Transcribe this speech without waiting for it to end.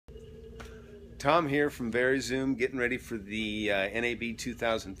Tom here from VariZoom, getting ready for the NAB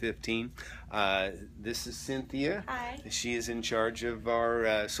 2015. This is Cynthia. Hi. She is in charge of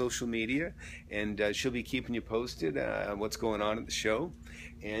our social media, and she'll be keeping you posted on what's going on at the show.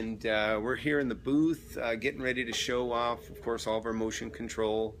 And we're here in the booth getting ready to show off, of course, all of our motion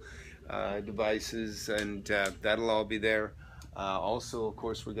control devices, and that'll all be there. Also, of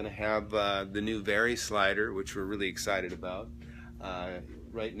course, we're going to have the new VariSlider, which we're really excited about.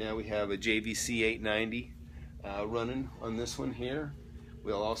 Right now we have a JVC 890 running on this one here.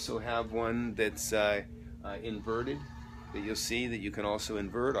 We'll also have one that's inverted, that you'll see that you can also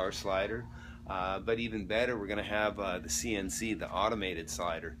invert our slider. But even better, we're going to have the CNC, the automated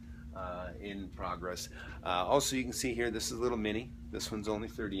slider, in progress. Also, you can see here, this is a little mini. This one's only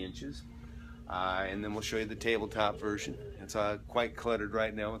 30 inches. And then we'll show you the tabletop version. It's quite cluttered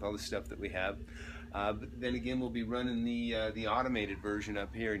right now with all the stuff that we have. But then again, we'll be running the automated version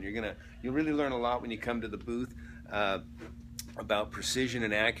up here, and you'll really learn a lot when you come to the booth about precision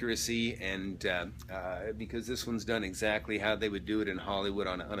and accuracy, and because this one's done exactly how they would do it in Hollywood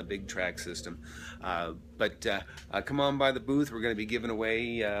on a big track system. But come on by the booth. We're going to be giving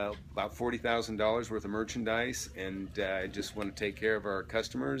away about $40,000 worth of merchandise, and just want to take care of our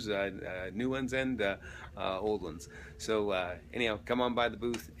customers, new ones and old ones. So anyhow, come on by the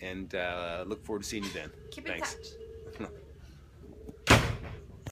booth, and look forward to seeing you then. Keep in touch.